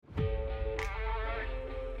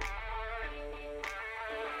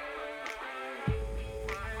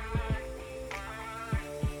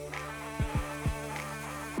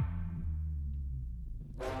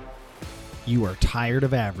You are tired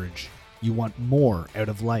of average. You want more out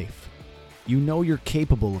of life. You know you're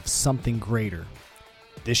capable of something greater.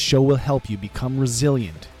 This show will help you become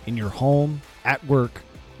resilient in your home, at work,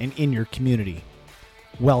 and in your community.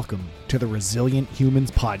 Welcome to the Resilient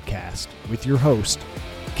Humans Podcast with your host,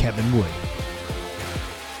 Kevin Wood.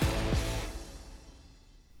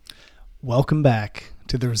 Welcome back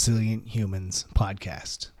to the Resilient Humans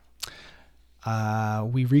Podcast.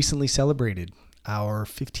 We recently celebrated our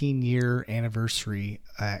 15-year anniversary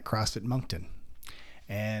at CrossFit Moncton,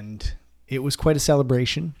 and it was quite a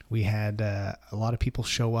celebration. We had a lot of people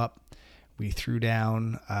show up. We threw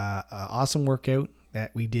down an awesome workout that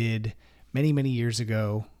we did many years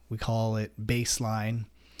ago. We call it Baseline.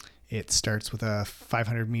 It starts with a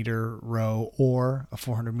 500-meter row or a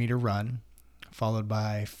 400-meter run, followed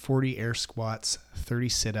by 40 air squats, 30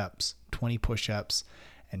 sit-ups, 20 push-ups,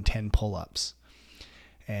 and 10 pull-ups.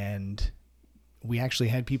 And we actually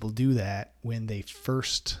had people do that when they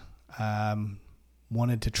first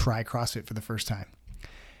wanted to try CrossFit for the first time.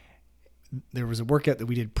 There was a workout that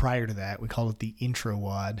we did prior to that. We called it the intro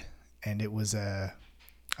WOD, and it was a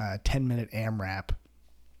 10-minute AMRAP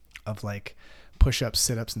of like push-ups,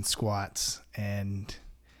 sit-ups, and squats. And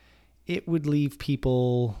it would leave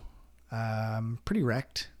people pretty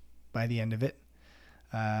wrecked by the end of it.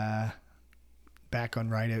 Back on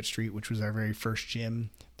Rideout Street, which was our very first gym,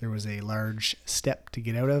 there was a large step to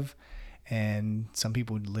get out of, and some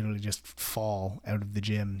people would literally just fall out of the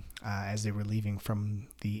gym as they were leaving from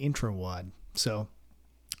the intro WOD. So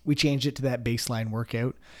we changed it to that baseline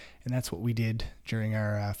workout, and that's what we did during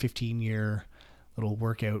our 15-year little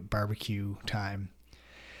workout barbecue time.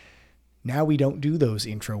 Now we don't do those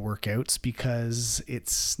intro workouts because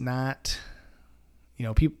it's not,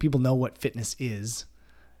 people know what fitness is.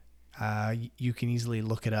 You can easily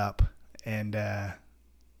look it up, and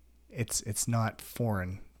it's not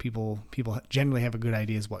foreign. People generally have a good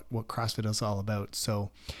idea what CrossFit is all about. So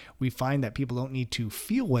we find that people don't need to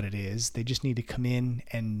feel what it is. They just need to come in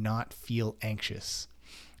and not feel anxious.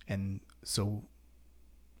 And so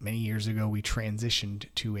many years ago, we transitioned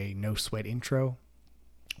to a no sweat intro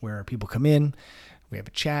where people come in, we have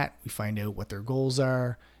a chat, we find out what their goals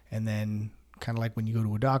are, and then kind of like when you go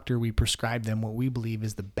to a doctor, we prescribe them what we believe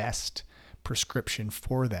is the best prescription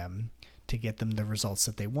for them to get them the results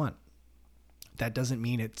that they want. That doesn't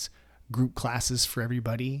mean it's group classes for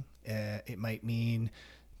everybody. It might mean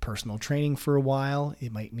personal training for a while.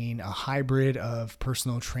 It might mean a hybrid of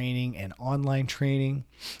personal training and online training.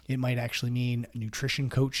 It might actually mean nutrition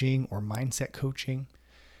coaching or mindset coaching.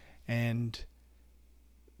 And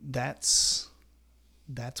that's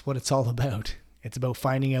what it's all about. It's about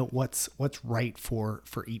finding out what's right for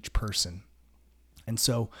each person. And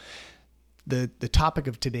so the topic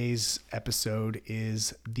of today's episode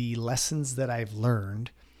is the lessons that I've learned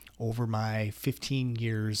over my 15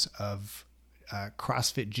 years of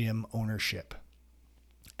CrossFit gym ownership.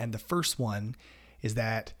 And the first one is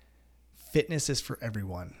that fitness is for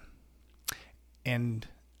everyone. And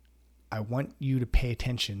I want you to pay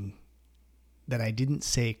attention that I didn't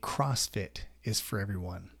say CrossFit is for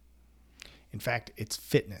everyone. In fact, it's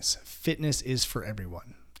fitness. Fitness is for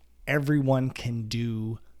everyone. Everyone can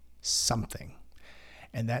do something.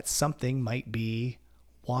 And that something might be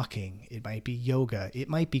walking. It might be yoga. It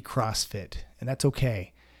might be CrossFit. And that's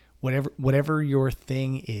okay. Whatever your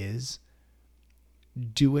thing is,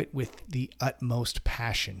 do it with the utmost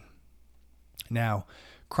passion. Now,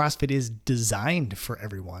 CrossFit is designed for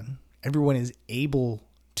everyone. Everyone is able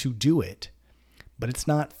to do it, but it's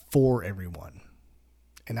not for everyone.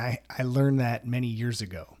 And I learned that many years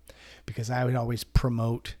ago because I would always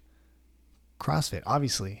promote CrossFit.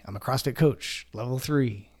 Obviously, I'm a CrossFit coach, level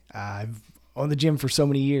 3. I've owned the gym for so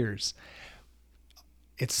many years.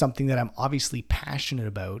 It's something that I'm obviously passionate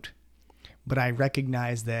about, but I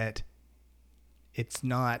recognize that it's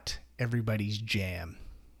not everybody's jam.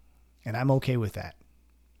 And I'm okay with that.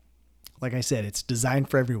 Like I said, it's designed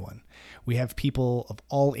for everyone. We have people of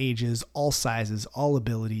all ages, all sizes, all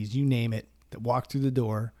abilities, you name it, that walk through the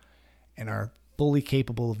door and are fully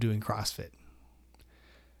capable of doing CrossFit.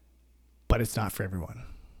 But it's not for everyone.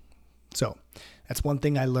 So that's one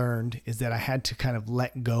thing I learned, is that I had to kind of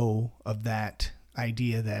let go of that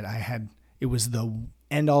idea that it was the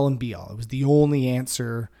end all and be all. It was the only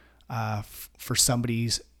answer for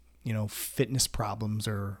somebody's, fitness problems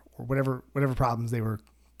or whatever problems they were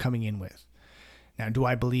coming in with. Now, do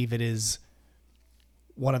I believe it is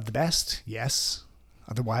one of the best? Yes.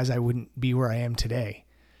 Otherwise, I wouldn't be where I am today.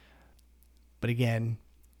 But again,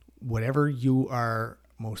 whatever you are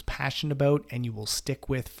most passionate about and you will stick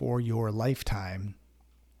with for your lifetime,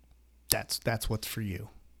 that's what's for you.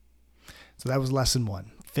 So that was lesson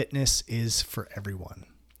 1. Fitness is for everyone.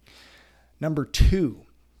 Number 2,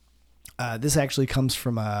 this actually comes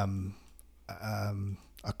from a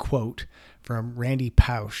quote from Randy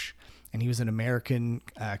Pausch, and he was an American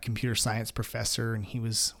computer science professor, and he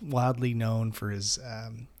was wildly known for his.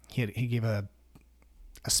 He gave a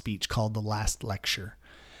speech called The Last Lecture.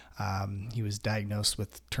 He was diagnosed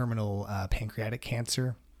with terminal pancreatic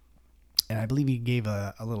cancer, and I believe he gave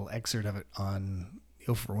a little excerpt of it on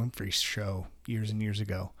the Oprah Winfrey show years and years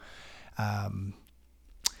ago.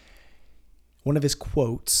 One of his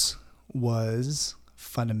quotes was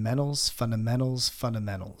fundamentals, fundamentals,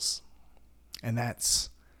 fundamentals. And that's,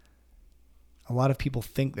 a lot of people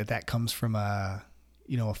think that comes from a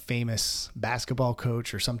famous basketball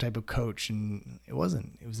coach or some type of coach, and it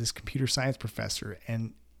wasn't. It was this computer science professor.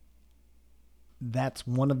 And that's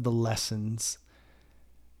one of the lessons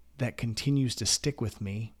that continues to stick with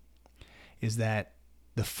me, is that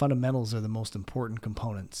the fundamentals are the most important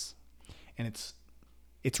components. And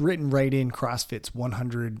it's written right in CrossFit's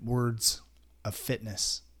 100 words of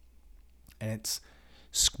fitness. And it's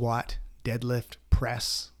squat, deadlift,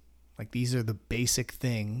 press. Like, these are the basic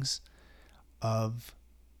things of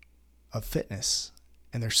fitness.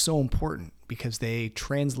 And they're so important because they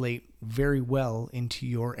translate very well into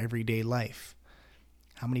your everyday life.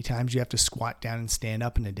 How many times you have to squat down and stand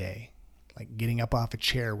up in a day, like getting up off a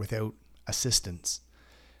chair without assistance.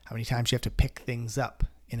 How many times you have to pick things up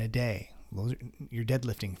in a day. Those are your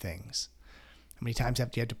deadlifting things. How many times you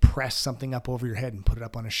have to press something up over your head and put it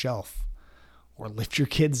up on a shelf, or lift your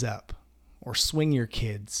kids up, or swing your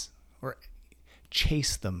kids, or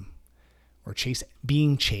chase them, or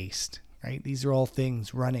being chased, right? These are all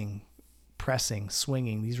things, running, pressing,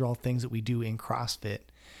 swinging. These are all things that we do in CrossFit,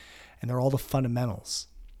 and they're all the fundamentals.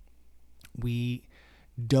 We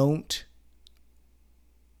don't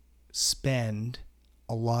spend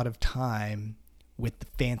a lot of time with the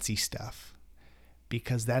fancy stuff,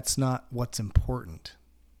 because that's not what's important.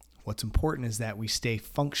 What's important is that we stay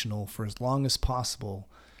functional for as long as possible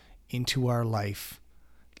into our life.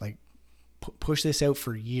 Like, push this out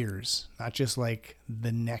for years, not just like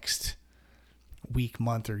the next week,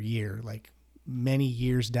 month, or year, like many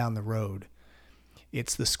years down the road.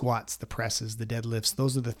 It's the squats, the presses, the deadlifts.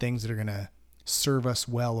 Those are the things that are going to serve us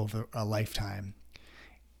well over a lifetime.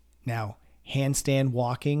 Now, handstand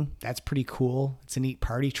walking, that's pretty cool. It's a neat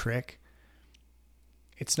party trick.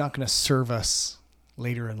 It's not going to serve us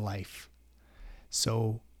later in life.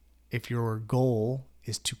 So if your goal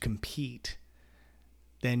is to compete,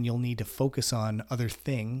 then you'll need to focus on other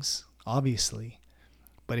things, obviously.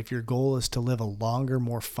 But if your goal is to live a longer,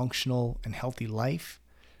 more functional and healthy life,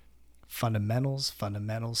 fundamentals,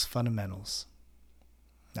 fundamentals, fundamentals.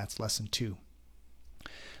 That's lesson 2.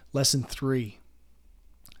 Lesson 3.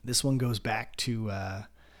 This one goes back to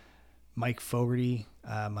Mike Fogarty,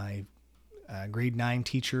 my grade 9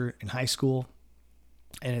 teacher in high school.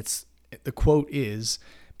 And the quote is,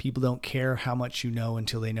 "People don't care how much you know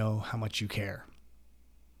until they know how much you care."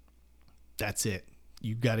 That's it.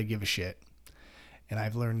 You got to give a shit. And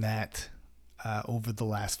I've learned that over the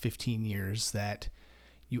last 15 years, that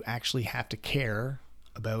you actually have to care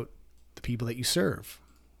about the people that you serve.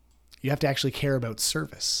 You have to actually care about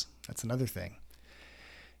service. That's another thing.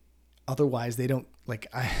 Otherwise, they don't,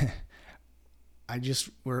 like,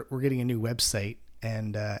 we're getting a new website,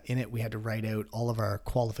 and in it we had to write out all of our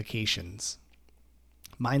qualifications.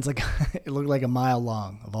 Mine's like, it looked like a mile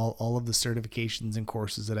long of all of the certifications and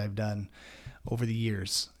courses that I've done over the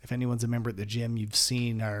years. If anyone's a member at the gym, you've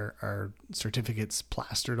seen our certificates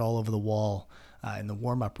plastered all over the wall in the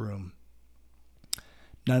warm-up room.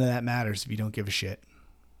 None of that matters if you don't give a shit.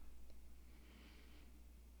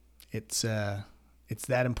 It's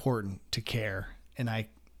that important to care. And I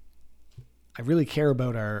really care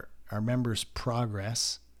about our members'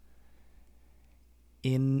 progress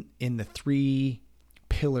in the 3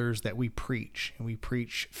 pillars that we preach. And we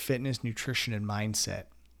preach fitness, nutrition, and mindset.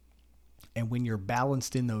 And when you're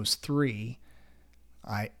balanced in those 3,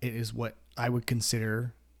 it is what I would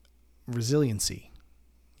consider resiliency.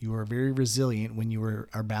 You are very resilient when you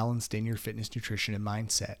are balanced in your fitness, nutrition, and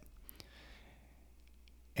mindset.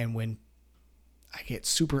 And when I get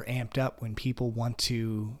super amped up when people want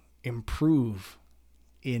to improve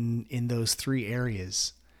in those 3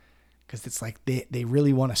 areas, because it's like they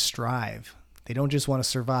really want to strive. They don't just want to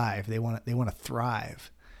survive. They want to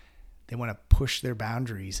thrive. They want to push their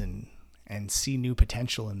boundaries and see new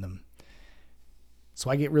potential in them. So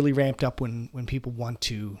I get really ramped up when people want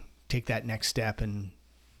to take that next step and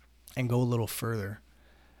go a little further.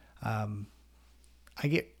 I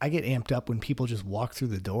get amped up when people just walk through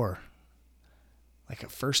the door. like a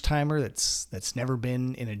first timer that's never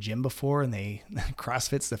been in a gym before, and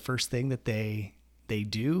CrossFit's the first thing that they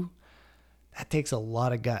do, that takes a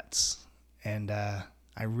lot of guts. And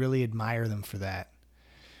I really admire them for that.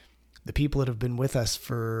 The people that have been with us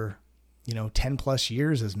for, 10 plus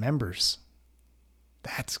years as members,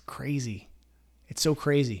 that's crazy. It's so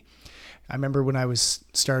crazy. I remember when I was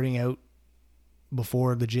starting out,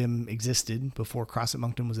 before the gym existed, before CrossFit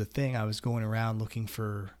Moncton was a thing, I was going around looking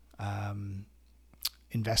for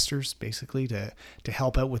investors, basically, to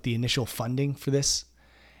help out with the initial funding for this.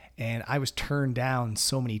 And I was turned down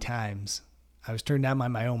so many times. I was turned down by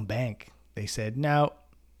my own bank. They said, no,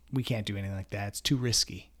 we can't do anything like that. It's too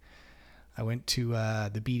risky. I went to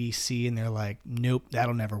the BDC and they're like, nope,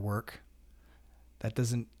 that'll never work.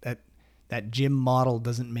 That gym model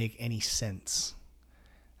doesn't make any sense.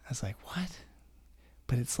 I was like, what?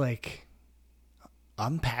 But it's like,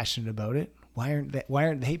 I'm passionate about it. Why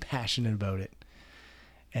aren't they passionate about it?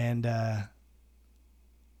 And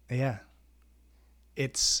yeah,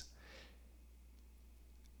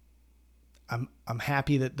 I'm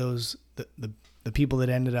happy that the people that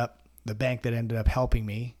ended up, the bank that ended up helping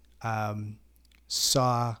me,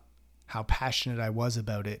 saw how passionate I was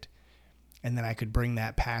about it, and then I could bring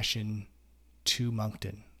that passion to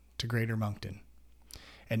Moncton, to Greater Moncton,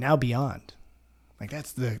 and now beyond. Like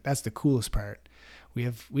that's the coolest part. We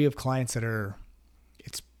have clients that are,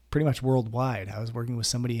 it's pretty much worldwide. I was working with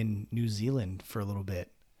somebody in New Zealand for a little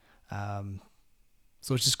bit.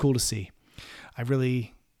 So it's just cool to see. I'm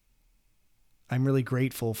really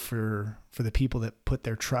grateful for the people that put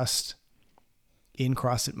their trust in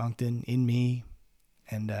CrossFit Moncton, in me.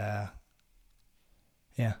 And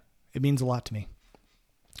yeah, it means a lot to me.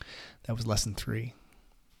 That was lesson 3.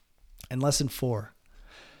 And lesson 4,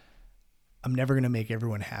 I'm never going to make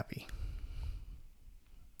everyone happy.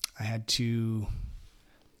 I had to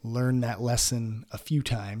learn that lesson a few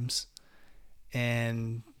times,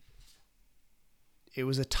 and it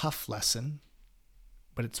was a tough lesson,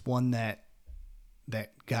 but it's one that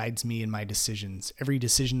guides me in my decisions. Every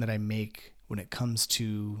decision that I make when it comes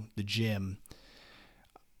to the gym,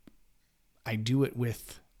 I do it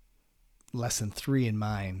with lesson 3 in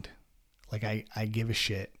mind. Like I give a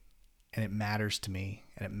shit, and it matters to me,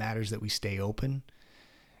 and it matters that we stay open.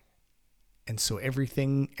 And so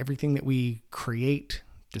everything that we create,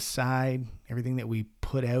 decide, everything that we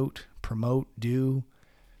put out, promote, do,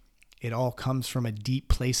 it all comes from a deep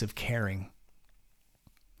place of caring.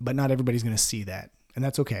 But not everybody's going to see that, and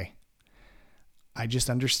that's okay. I just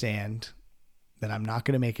understand that I'm not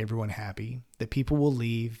going to make everyone happy, that people will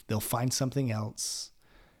leave, they'll find something else.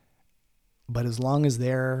 But as long as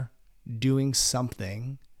they're doing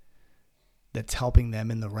something that's helping them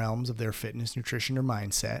in the realms of their fitness, nutrition, or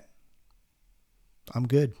mindset, I'm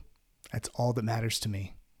good. That's all that matters to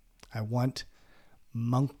me. I want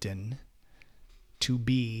Moncton to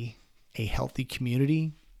be a healthy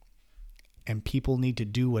community, and people need to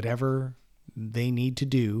do whatever they need to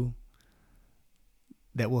do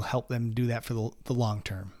that will help them do that for the long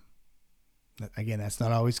term. Again, that's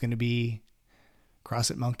not always going to be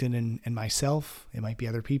CrossFit Moncton and myself. It might be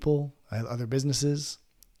other people, other businesses.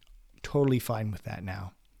 Totally fine with that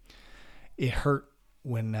now. It hurt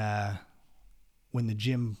when the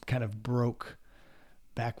gym kind of broke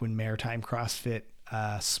back when Maritime CrossFit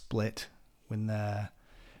split, when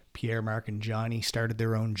Pierre, Mark, and Johnny started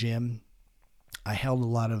their own gym. I held a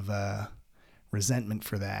lot of resentment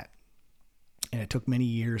for that, and it took many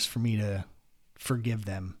years for me to forgive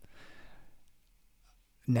them.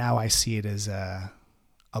 Now I see it as a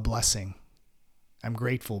blessing. I'm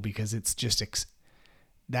grateful because it's just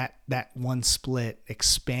that one split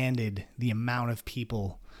expanded the amount of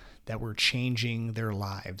people that were changing their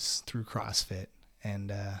lives through CrossFit.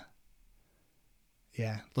 And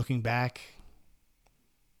yeah, looking back,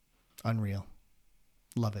 unreal.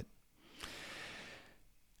 Love it.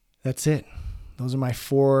 That's it. Those are my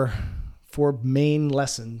four main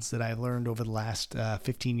lessons that I learned over the last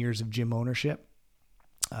 15 years of gym ownership.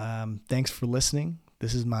 Thanks for listening.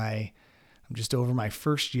 I'm just over my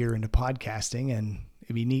first year into podcasting, and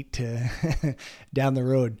it'd be neat to down the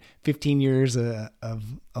road, 15 years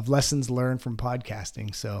of lessons learned from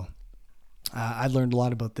podcasting. So I learned a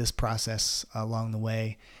lot about this process along the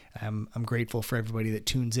way. I'm grateful for everybody that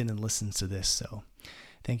tunes in and listens to this. So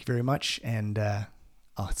thank you very much, and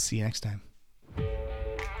I'll see you next time.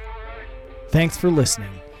 Thanks for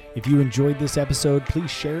listening. If you enjoyed this episode,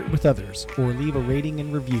 please share it with others or leave a rating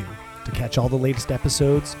and review. To catch all the latest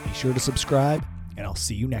episodes, be sure to subscribe, and I'll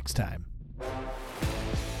see you next time.